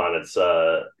Pokemon. It's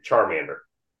Charmander.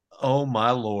 Oh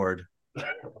my lord.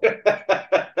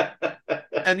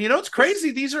 And it's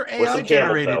crazy. These are With AI some camel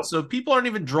generated, toe. so people aren't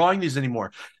even drawing these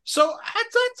anymore. So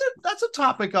that's a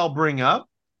topic I'll bring up.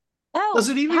 Oh, Does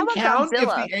it how even about count if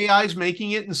Godzilla? the AI is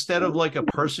making it instead of like a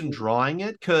person drawing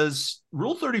it? Because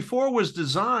Rule 34 was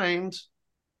designed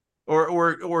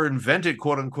or invented,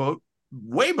 quote unquote,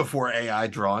 way before AI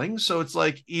drawing. So it's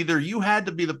like either you had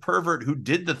to be the pervert who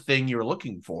did the thing you're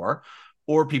looking for,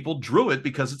 or people drew it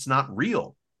because it's not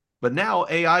real. But now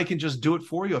AI can just do it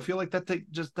for you. I feel like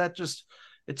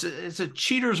it's a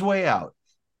cheater's way out.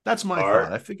 That's my All thought.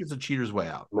 right. I think it's a cheater's way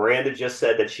out. Miranda just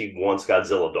said that she wants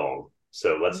Godzilla dong.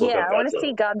 So let's look Yeah, up I want to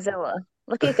see Godzilla. Godzilla.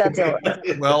 Look at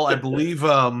Godzilla. Well, I believe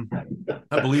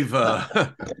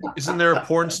isn't there a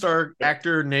porn star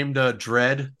actor named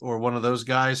Dredd or one of those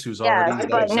guys who's already Yes, the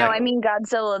but no, exact... I mean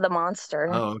Godzilla the monster.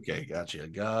 Oh, okay, gotcha.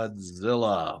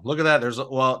 Godzilla. Look at that.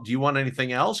 Do you want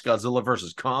anything else? Godzilla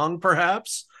versus Kong,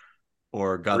 perhaps?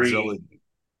 Or Godzilla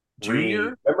Jr.?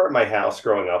 Remember at my house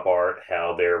growing up, Art,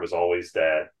 how there was always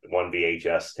that one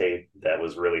VHS tape that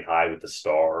was really high with the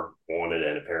star on it,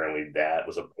 and apparently that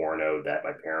was a porno that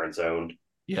my parents owned.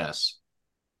 Yes.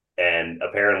 And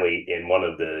apparently in one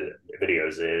of the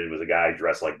videos, it was a guy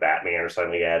dressed like Batman or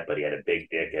something like that, but he had a big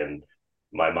dick, and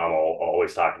my mom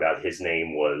always talked about his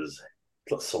name was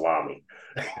Salami.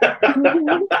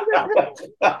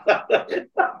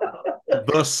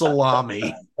 The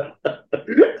Salami.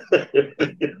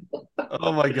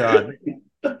 Oh my God.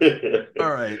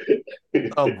 All right.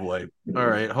 Oh boy. All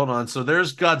right. Hold on. So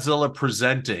there's Godzilla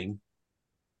presenting.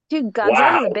 Dude, Godzilla's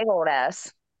Wow. a big old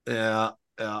ass. Yeah.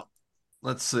 Yeah.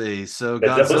 Let's see. So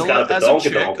Godzilla's Godzilla got as a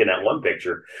chick. in that one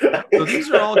picture. So these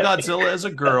are all Godzilla as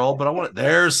a girl, but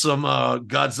there's some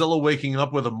Godzilla waking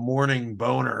up with a morning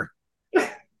boner.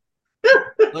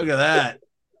 Look at that.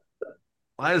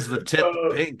 Why is the tip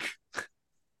pink?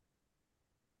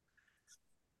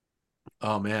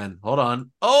 Oh man, hold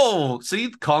on. Oh, see,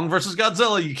 Kong versus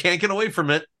Godzilla. You can't get away from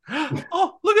it.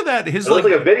 Oh, look at that. It looks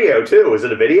like a video too. Is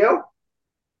it a video?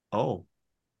 Oh,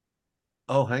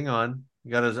 hang on.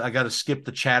 I gotta skip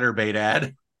the Chatterbait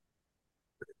ad.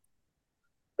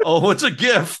 Oh, it's a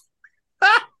GIF.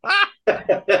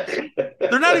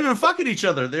 They're not even fucking each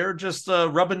other. They're just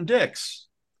rubbing dicks.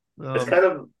 It's kind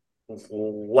of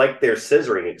like they're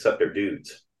scissoring, except they're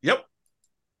dudes. Yep.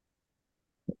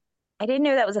 I didn't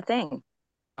know that was a thing.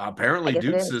 Apparently,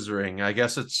 dude scissoring. I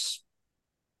guess it's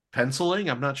penciling.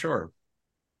 I'm not sure.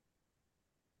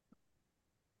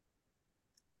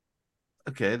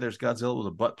 Okay, there's Godzilla with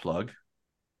a butt plug.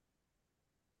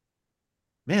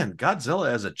 Man,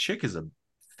 Godzilla as a chick is a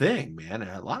thing, man.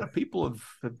 A lot of people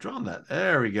have drawn that.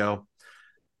 There we go.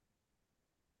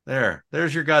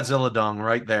 There's your Godzilla dong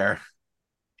right there.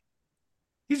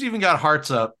 He's even got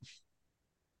hearts up.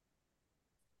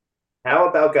 How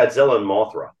about Godzilla and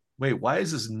Mothra? Wait, why is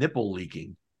his nipple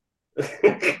leaking? I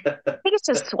think it's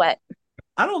just sweat.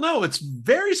 I don't know. It's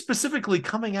very specifically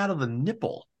coming out of the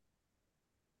nipple.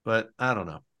 But I don't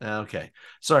know. Okay.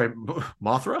 Sorry,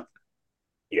 Mothra?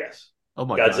 Yes. Oh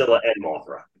my Godzilla God. and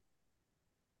Mothra.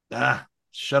 Ah,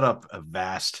 shut up,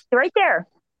 Avast. Right there.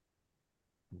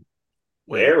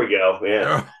 Wait. There we go.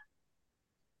 Yeah.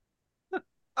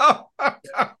 Oh.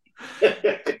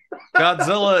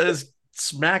 Godzilla is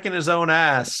smacking his own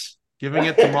ass, giving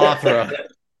it to Mothra.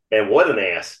 And what an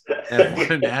ass. And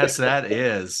what an ass that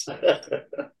is.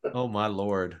 Oh my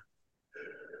Lord.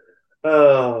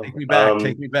 Oh, take me back.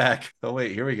 Take me back. Oh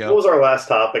wait, here we go. What was our last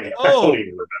topic? Oh. I don't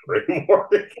even remember anymore.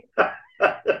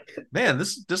 Man,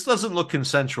 this doesn't look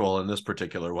consensual in this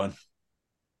particular one.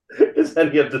 Is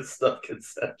any of this stuff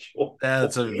consensual?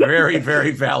 That's a very,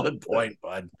 very valid point,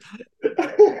 bud.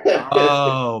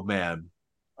 Oh man.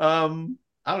 I don't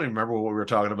even remember what we were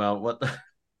talking about. What the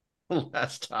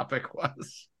last topic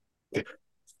was.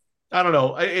 I don't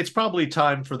know. It's probably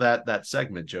time for that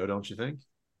segment, Joe, don't you think?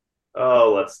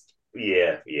 Oh, let's.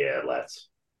 Really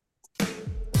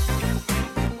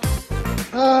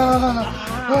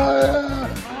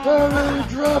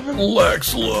dropping.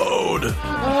 Lex load.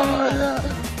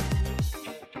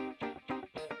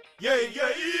 Yeah.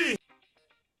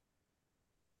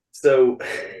 So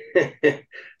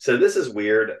this is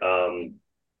weird. I'm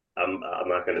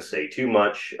not going to say too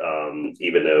much,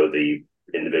 even though the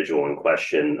individual in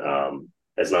question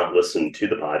has not listened to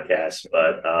the podcast.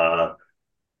 But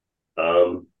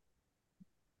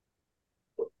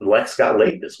Lex got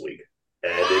laid this week,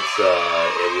 and it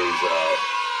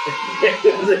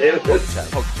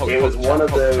was one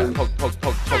of those.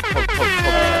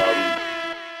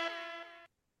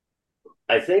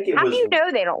 I think it was. How do you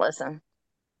know they don't listen?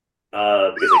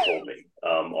 Because they told me.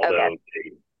 Although, Okay.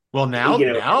 Well, now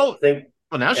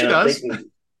she does.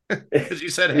 Because you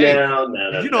said, hey,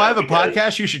 I have a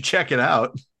podcast, you should check it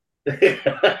out.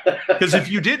 Because if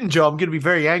you didn't, Joe, I'm going to be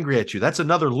very angry at you. That's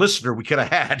another listener we could have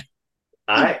had.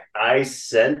 I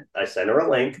sent her a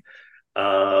link,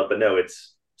 but no,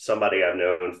 it's somebody I've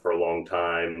known for a long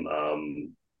time.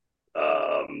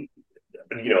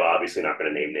 Obviously not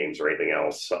going to name names or anything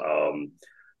else.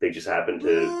 They just happen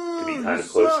to be kind of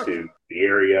close to the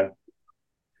area.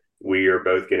 We are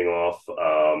both getting off,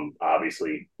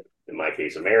 obviously, in my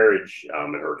case, a marriage,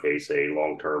 in her case, a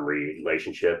long-term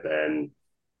relationship. And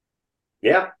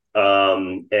yeah, I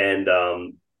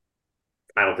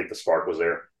don't think the spark was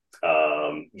there,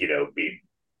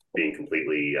 being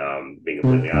completely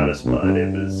honest, but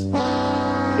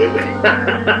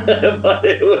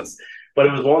but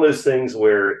it was one of those things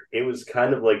where it was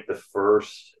kind of like the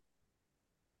first,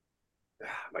 oh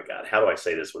my God, how do I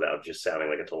say this without just sounding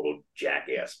like a total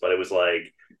jackass? But it was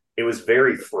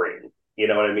very freeing. You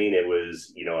know what I mean? It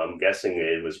was, I'm guessing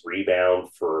it was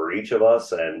rebound for each of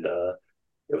us, and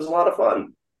it was a lot of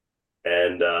fun.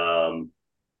 And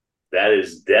that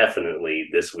is definitely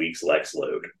this week's Lex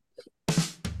load.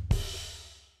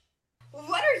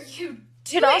 What are you doing?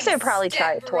 You'd also probably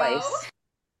try it twice.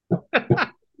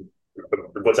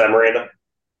 What's that, Miranda?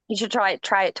 You should try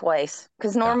it twice,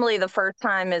 because normally the first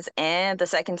time is the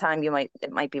second time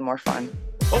it might be more fun.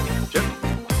 Oh, Jim,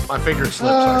 my finger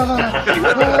slipped.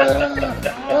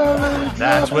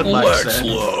 That's what Lex said.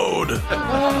 Load.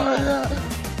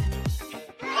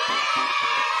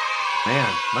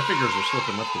 Man, my fingers are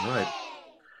slipping left and right.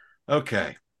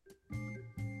 Okay.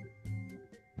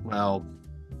 Well,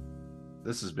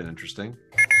 this has been interesting.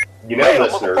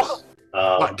 Listeners.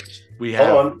 What? We have.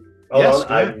 Hold on.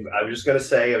 I was just gonna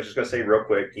say real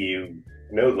quick,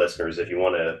 listeners, if you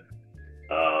want to,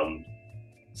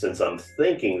 since I'm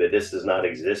thinking that this does not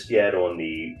exist yet on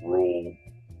the Rule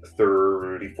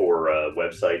 34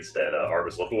 websites that Art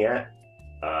was looking at,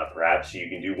 perhaps you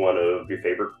can do one of your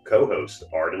favorite co-hosts,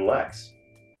 Art and Lex.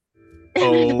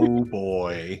 Oh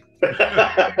boy.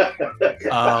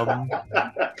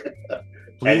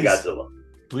 Please, and Godzilla.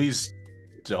 Please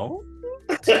don't.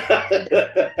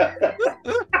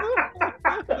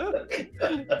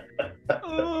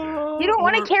 You don't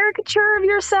want a caricature of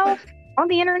yourself on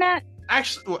the internet?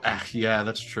 Actually, yeah,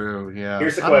 that's true. Yeah.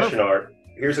 Here's the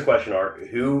question, Art.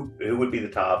 Who would be the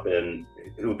top and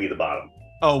who would be the bottom?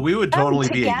 Oh, we would totally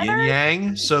be a yin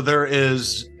yang. So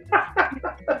there's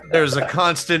a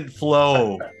constant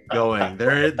flow going.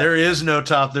 There is no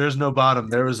top. There is no bottom.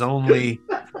 There is only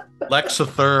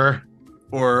Lexathur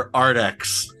or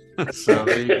Artex. So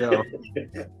there you go.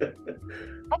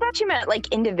 I thought you meant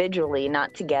like individually,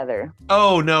 not together.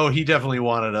 Oh no, he definitely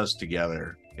wanted us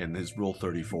together in his Rule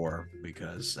 34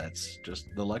 because that's just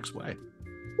the Lex way.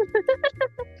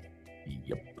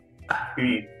 Yep. It'd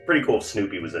be pretty cool if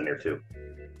Snoopy was in there too.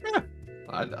 Yeah,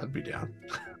 I'd be down.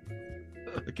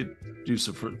 I could do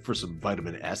some for some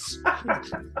vitamin S.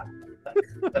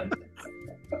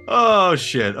 Oh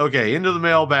shit. Okay, into the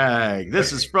mailbag.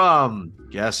 This is from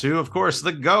guess who? Of course,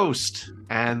 the Ghost.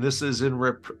 And this is in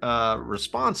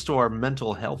response to our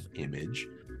mental health image.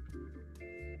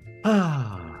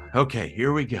 Okay,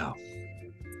 here we go.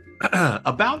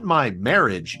 About my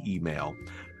marriage email.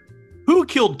 Who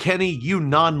killed Kenny, you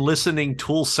non-listening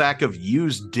tool sack of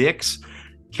used dicks?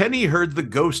 Kenny heard the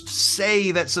Ghost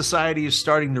say that society is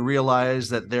starting to realize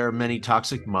that there are many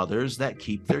toxic mothers that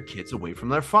keep their kids away from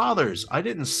their fathers. I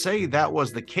didn't say that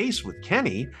was the case with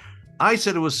Kenny. I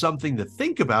said it was something to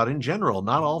think about in general.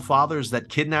 Not all fathers that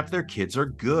kidnap their kids are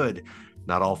good.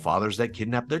 Not all fathers that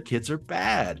kidnap their kids are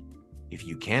bad. If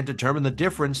you can't determine the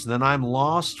difference, then I'm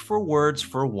lost for words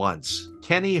for once.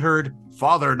 Kenny heard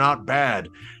father not bad,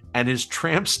 and his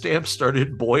tramp stamp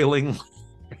started boiling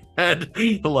head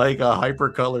like a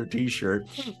hypercolor t-shirt.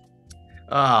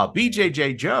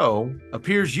 BJJ Joe,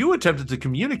 appears you attempted to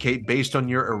communicate based on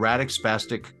your erratic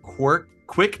spastic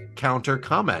quick counter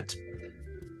comment.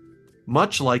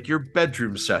 Much like your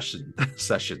bedroom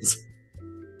sessions.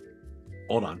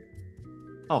 Hold on.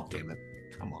 Oh, damn it.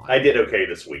 Come on. I did okay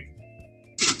this week.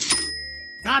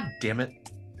 God damn it.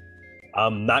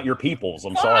 Not your people's.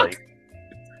 I'm sorry.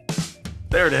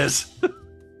 There it is.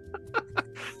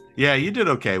 Yeah, you did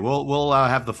okay. We'll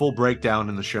have the full breakdown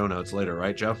in the show notes later,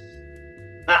 right, Joe?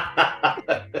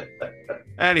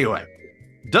 Anyway,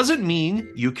 doesn't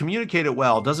mean you communicated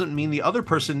well. Doesn't mean the other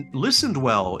person listened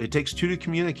well. It takes two to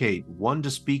communicate, one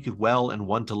to speak well and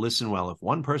one to listen well. If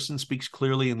one person speaks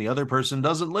clearly and the other person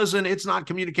doesn't listen, it's not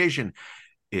communication.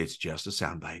 It's just a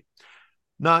soundbite.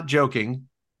 Not joking.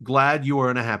 Glad you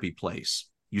are in a happy place.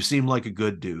 You seem like a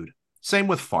good dude. Same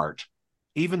with Fart.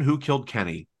 Even Who Killed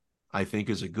Kenny, I think,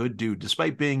 is a good dude,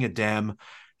 despite being a Dem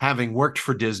having worked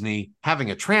for Disney,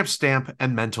 having a tramp stamp,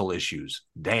 and mental issues.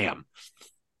 Damn.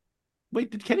 Wait,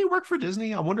 did Kenny work for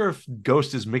Disney? I wonder if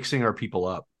Ghost is mixing our people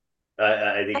up.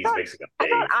 I think he's mixing up Dave.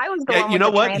 I thought I was the Yeah, one you with know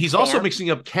the what? tramp He's also stamp.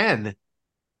 mixing up Ken.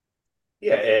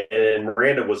 Yeah, and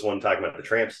Miranda was one talking about the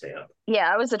tramp stamp.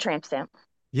 Yeah, I was the tramp stamp.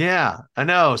 Yeah, I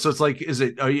know. So it's like,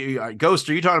 Ghost,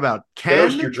 are you talking about Ken?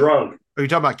 Ghost, you're drunk. Are you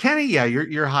talking about Kenny? Yeah,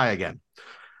 you're high again.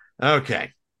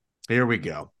 Okay, here we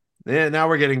go. And now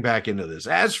we're getting back into this.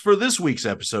 As for this week's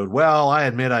episode, well, I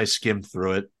admit I skimmed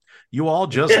through it. You all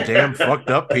just damn fucked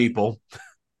up people.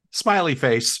 Smiley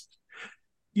face.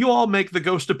 You all make the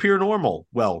ghost appear normal.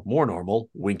 Well, more normal.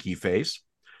 Winky face.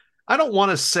 I don't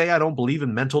want to say I don't believe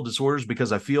in mental disorders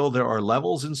because I feel there are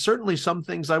levels, and certainly some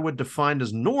things I would define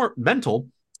as mental.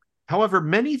 However,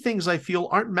 many things I feel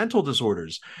aren't mental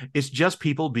disorders. It's just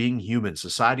people being human.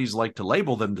 Societies like to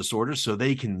label them disorders so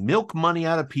they can milk money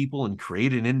out of people and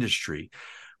create an industry.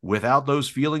 Without those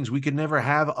feelings, we could never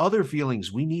have other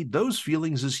feelings. We need those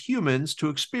feelings as humans to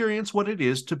experience what it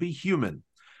is to be human.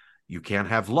 You can't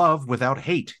have love without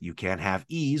hate. You can't have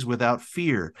ease without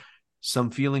fear.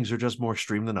 Some feelings are just more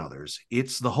extreme than others.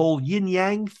 It's the whole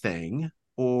yin-yang thing,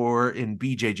 or in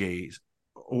BJJ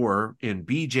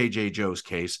Joe's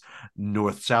case,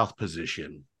 north-south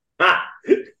position.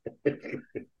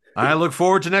 I look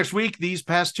forward to next week. These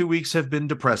past 2 weeks have been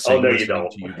depressing. Oh, no, you listening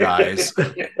don't. to you guys.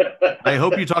 I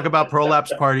hope you talk about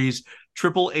prolapse parties,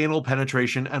 triple anal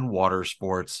penetration, and water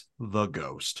sports. The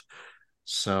ghost.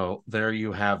 So there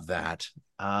you have that.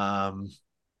 Yeah,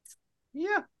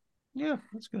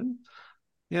 that's good.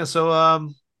 Yeah, so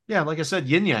yeah, like I said,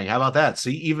 yin yang. How about that?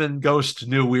 See, even Ghost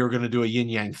knew we were going to do a yin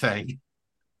yang thing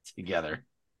together.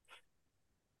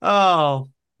 Oh,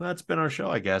 that's been our show,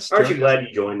 I guess. Aren't you glad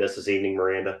you joined us this evening,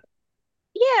 Miranda?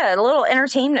 Yeah, a little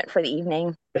entertainment for the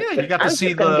evening. Yeah, you got to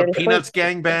see the Peanuts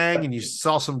gangbang, and you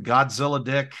saw some Godzilla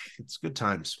dick. It's good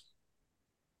times.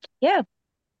 Yeah.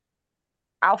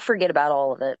 I'll forget about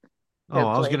all of it. Oh,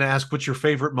 hopefully. I was going to ask what your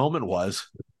favorite moment was.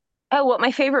 Oh, what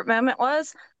my favorite moment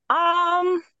was?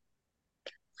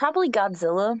 Probably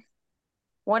Godzilla.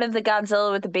 One of the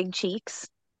Godzilla with the big cheeks.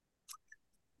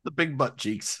 The big butt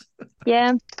cheeks.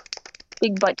 Yeah.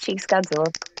 Big butt cheeks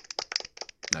Godzilla.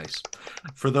 Nice.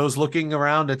 For those looking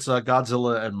around, it's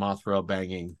Godzilla and Mothra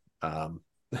banging on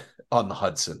the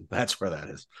Hudson. That's where that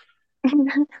is.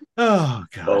 Oh,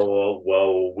 God. Oh,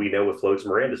 well, we know what floats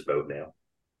Miranda's boat now.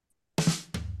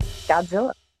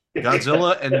 Godzilla.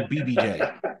 Godzilla and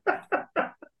BBJ.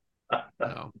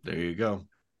 Oh, there you go.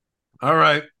 All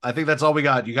right. I think that's all we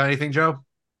got. You got anything, Joe?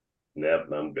 Nope,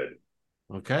 I'm good.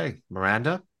 Okay.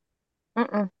 Miranda?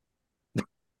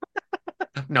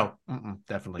 No,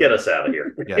 definitely. Get us out of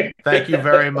here. Yeah. Thank you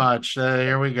very much.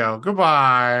 Here we go.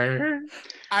 Goodbye.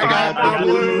 I got the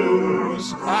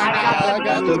blues. I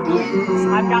got the blues.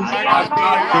 I've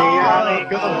got the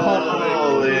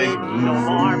alcoholic. No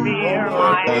more beer,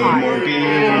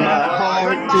 my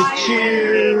heart to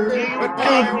cheer.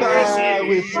 Goodbye,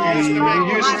 whiskey.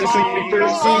 You used to be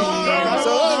first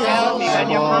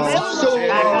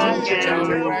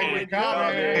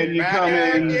and you're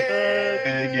coming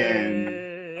again.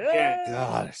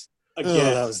 God.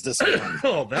 Again. That was disappointing.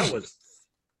 Oh, that was.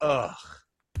 Ugh.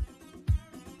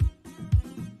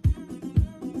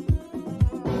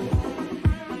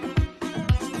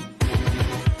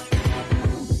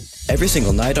 Every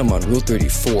single night I'm on Rule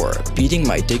 34, beating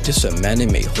my dick to some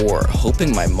anime whore,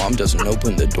 hoping my mom doesn't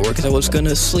open the door cause I was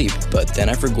gonna sleep, but then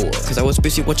I forgot. Cause I was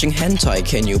busy watching hentai,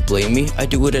 can you blame me? I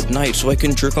do it at night so I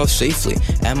can jerk off safely.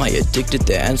 Am I addicted?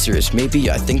 The answer is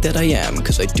maybe. I think that I am,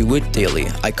 cause I do it daily.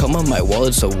 I come on my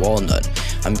wallet's a walnut.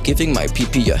 I'm giving my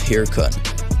pee-pee a haircut.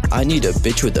 I need a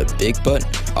bitch with a big butt.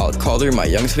 I'll call her my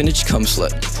young spinach cum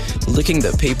slut. Licking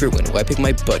the paper when wiping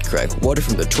my butt crack. Water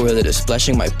from the toilet is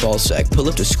splashing my ball sack. Pull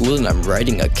up to school and I'm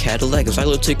riding a Cadillac.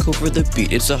 Xylo take over the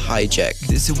beat, it's a hijack.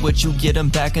 This is what you get, I'm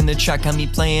back in the track. Got me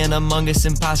playing Among Us,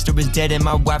 imposter is dead and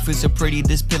my wife is so pretty.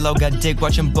 This pillow got dick,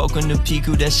 watching Boku no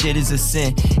Piku, that shit is a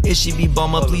sin. It should be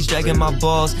bummer, please dragging my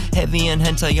balls. Heavy and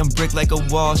hentai, I'm brick like a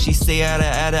wall. She say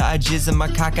ada, I jizz in my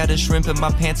cock, out of shrimp in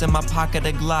my pants, in my pocket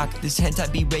a Glock. This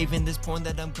hentai be raving, this porn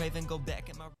that I'm craving, go back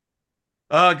in my...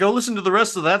 Go listen to the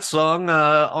rest of that song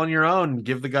on your own.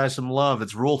 Give the guy some love.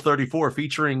 It's Rule 34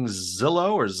 featuring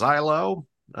Xylo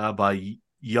by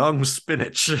Young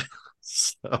Spinach.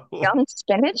 So, Young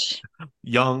Spinach?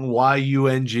 Young,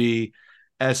 YUNG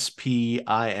SPINACH.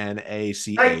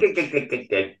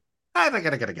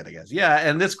 Yeah,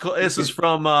 and this is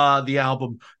from the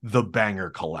album The Banger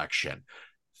Collection.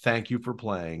 Thank you for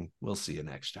playing. We'll see you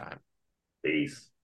next time. Peace.